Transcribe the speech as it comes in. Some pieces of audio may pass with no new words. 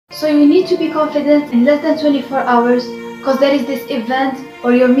So you need to be confident in less than 24 hours because there is this event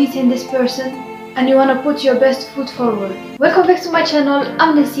or you're meeting this person and you want to put your best foot forward. Welcome back to my channel.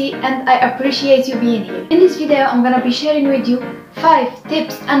 I'm Lucy and I appreciate you being here. In this video I'm gonna be sharing with you 5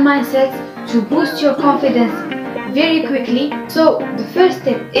 tips and mindsets to boost your confidence very quickly. So the first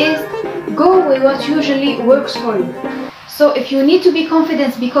tip is go with what usually works for you. So if you need to be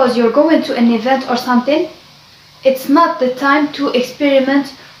confident because you're going to an event or something, it's not the time to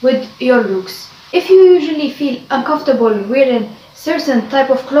experiment with your looks. If you usually feel uncomfortable wearing certain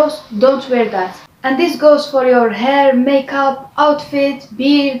type of clothes, don't wear that. And this goes for your hair, makeup, outfit,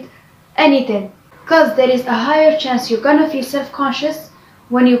 beard, anything. Because there is a higher chance you're gonna feel self-conscious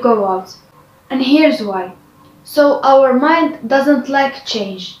when you go out. And here's why. So our mind doesn't like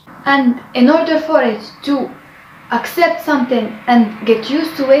change. And in order for it to accept something and get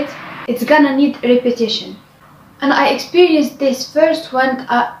used to it, it's gonna need repetition. And I experienced this first when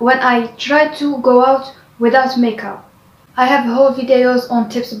I tried to go out without makeup. I have whole videos on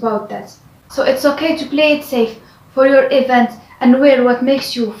tips about that. So it's okay to play it safe for your event and wear what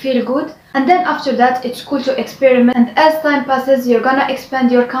makes you feel good. And then after that, it's cool to experiment. And as time passes, you're gonna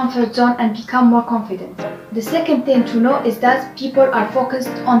expand your comfort zone and become more confident. The second thing to know is that people are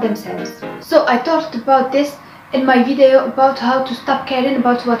focused on themselves. So I talked about this in my video about how to stop caring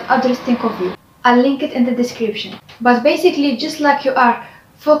about what others think of you. I'll link it in the description. But basically, just like you are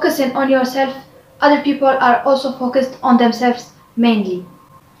focusing on yourself, other people are also focused on themselves mainly.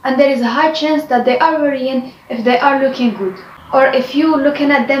 And there is a high chance that they are worrying if they are looking good. Or if you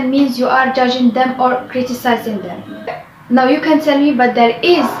looking at them means you are judging them or criticizing them. Now you can tell me, but there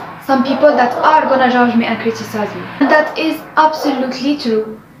is some people that are gonna judge me and criticize me. And that is absolutely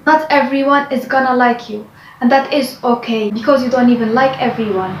true. Not everyone is gonna like you. And that is okay, because you don't even like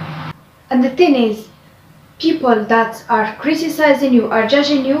everyone. And the thing is, people that are criticizing you or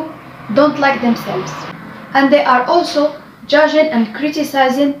judging you don't like themselves. And they are also judging and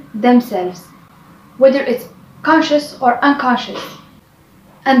criticizing themselves, whether it's conscious or unconscious.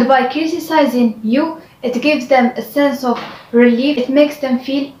 And by criticizing you, it gives them a sense of relief. It makes them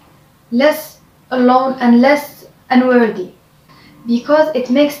feel less alone and less unworthy, because it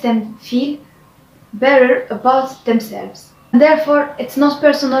makes them feel better about themselves. Therefore, it's not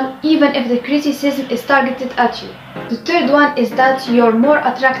personal even if the criticism is targeted at you. The third one is that you're more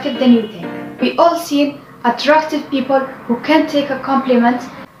attractive than you think. We all see attractive people who can't take a compliment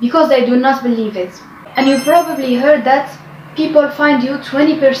because they do not believe it. And you probably heard that people find you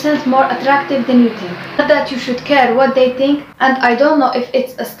 20% more attractive than you think. Not that you should care what they think, and I don't know if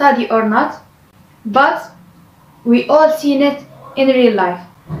it's a study or not, but we all seen it in real life.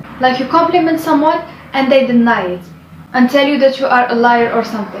 Like you compliment someone and they deny it and tell you that you are a liar or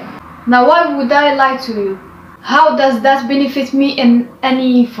something. Now why would I lie to you? How does that benefit me in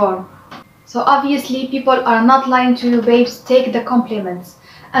any form? So obviously people are not lying to you, babes. Take the compliments.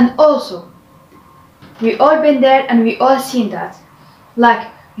 And also, we all been there and we all seen that. Like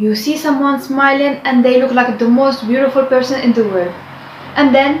you see someone smiling and they look like the most beautiful person in the world.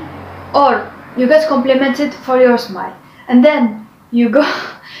 And then, or you get complimented for your smile. And then you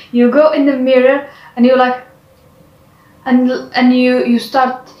go in the mirror and you're like, and you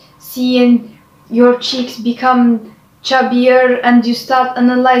start seeing your cheeks become chubbier, and you start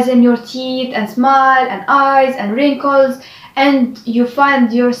analyzing your teeth and smile and eyes and wrinkles, and you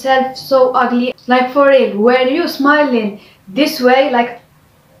find yourself so ugly. Like for real, were you smiling this way like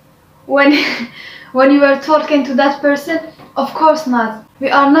when when you were talking to that person? Of course not.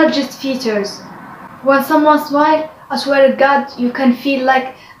 We are not just features. When someone smiles, I swear to God, you can feel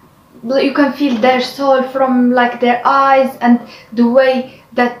their soul from like their eyes and the way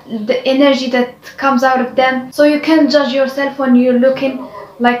that the energy that comes out of them. So you can't judge yourself when you're looking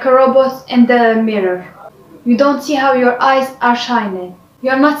like a robot in the mirror. You don't see how your eyes are shining.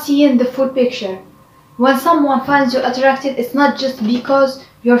 You're not seeing the full picture. When someone finds you attractive, it's not just because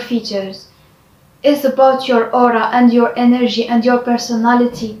your features. It's about your aura and your energy and your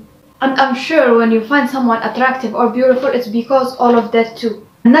personality. And I'm sure when you find someone attractive or beautiful, it's because all of that too.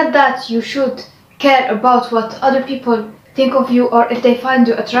 Not that you should care about what other people think of you or if they find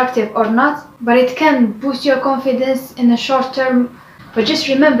you attractive or not, but it can boost your confidence in the short term. But just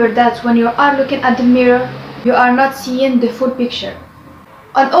remember that when you are looking at the mirror, you are not seeing the full picture.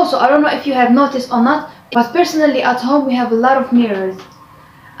 And also, I don't know if you have noticed or not, but personally at home we have a lot of mirrors,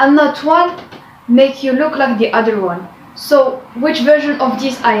 and not one make you look like the other one. So which version of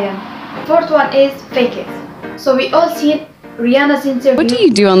this I am? Fourth one is fake it. So we all seen Rihanna's interview. What do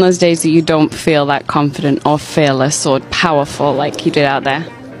you do on those days that you don't feel that confident or fearless or powerful like you did out there?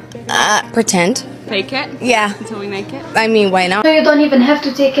 Pretend. Fake it? Yeah. Until we make it? I mean, why not? So you don't even have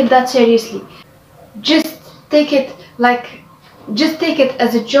to take it that seriously. Just take it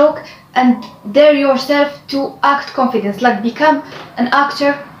as a joke and dare yourself to act confident, like become an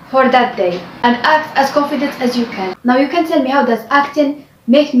actor for that day and act as confident as you can. Now you can tell me, how does acting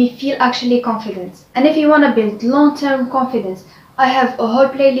make me feel actually confident? And if you want to build long-term confidence, I have a whole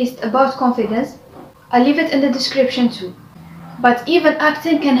playlist about confidence. I'll leave it in the description too. But even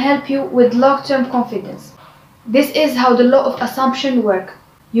acting can help you with long-term confidence. This is how the law of assumption works.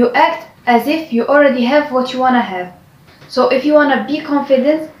 You act as if you already have what you want to have. So if you want to be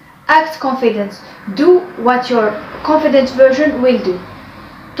confident, act confident. Do what your confident version will do.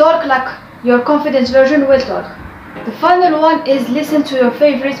 Talk like your confident version will talk. The final one is listen to your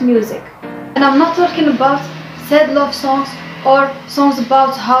favorite music. And I'm not talking about sad love songs or songs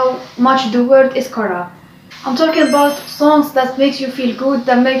about how much the world is corrupt. I'm talking about songs that makes you feel good,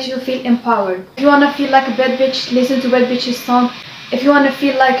 that makes you feel empowered. If you wanna feel like a bad bitch, listen to Bad Bitch's song. If you wanna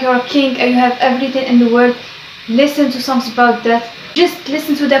feel like you're a king and you have everything in the world, listen to songs about that. Just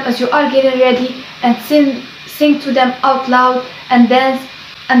listen to them as you are getting ready and sing to them out loud and dance.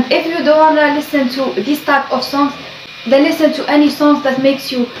 And if you don't wanna listen to this type of songs, then listen to any songs that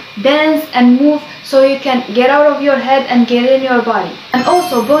makes you dance and move so you can get out of your head and get in your body. And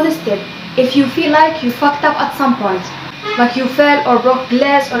also, bonus tip, if you feel like you fucked up at some point, like you fell or broke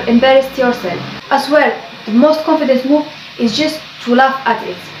glass or embarrassed yourself, I swear the most confident move is just to laugh at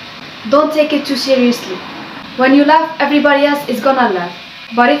it. Don't take it too seriously. When you laugh, everybody else is gonna laugh.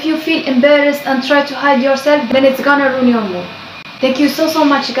 But if you feel embarrassed and try to hide yourself, then it's gonna ruin your mood. Thank you so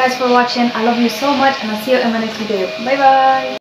much guys for watching. I love you so much and I'll see you in my next video. Bye bye.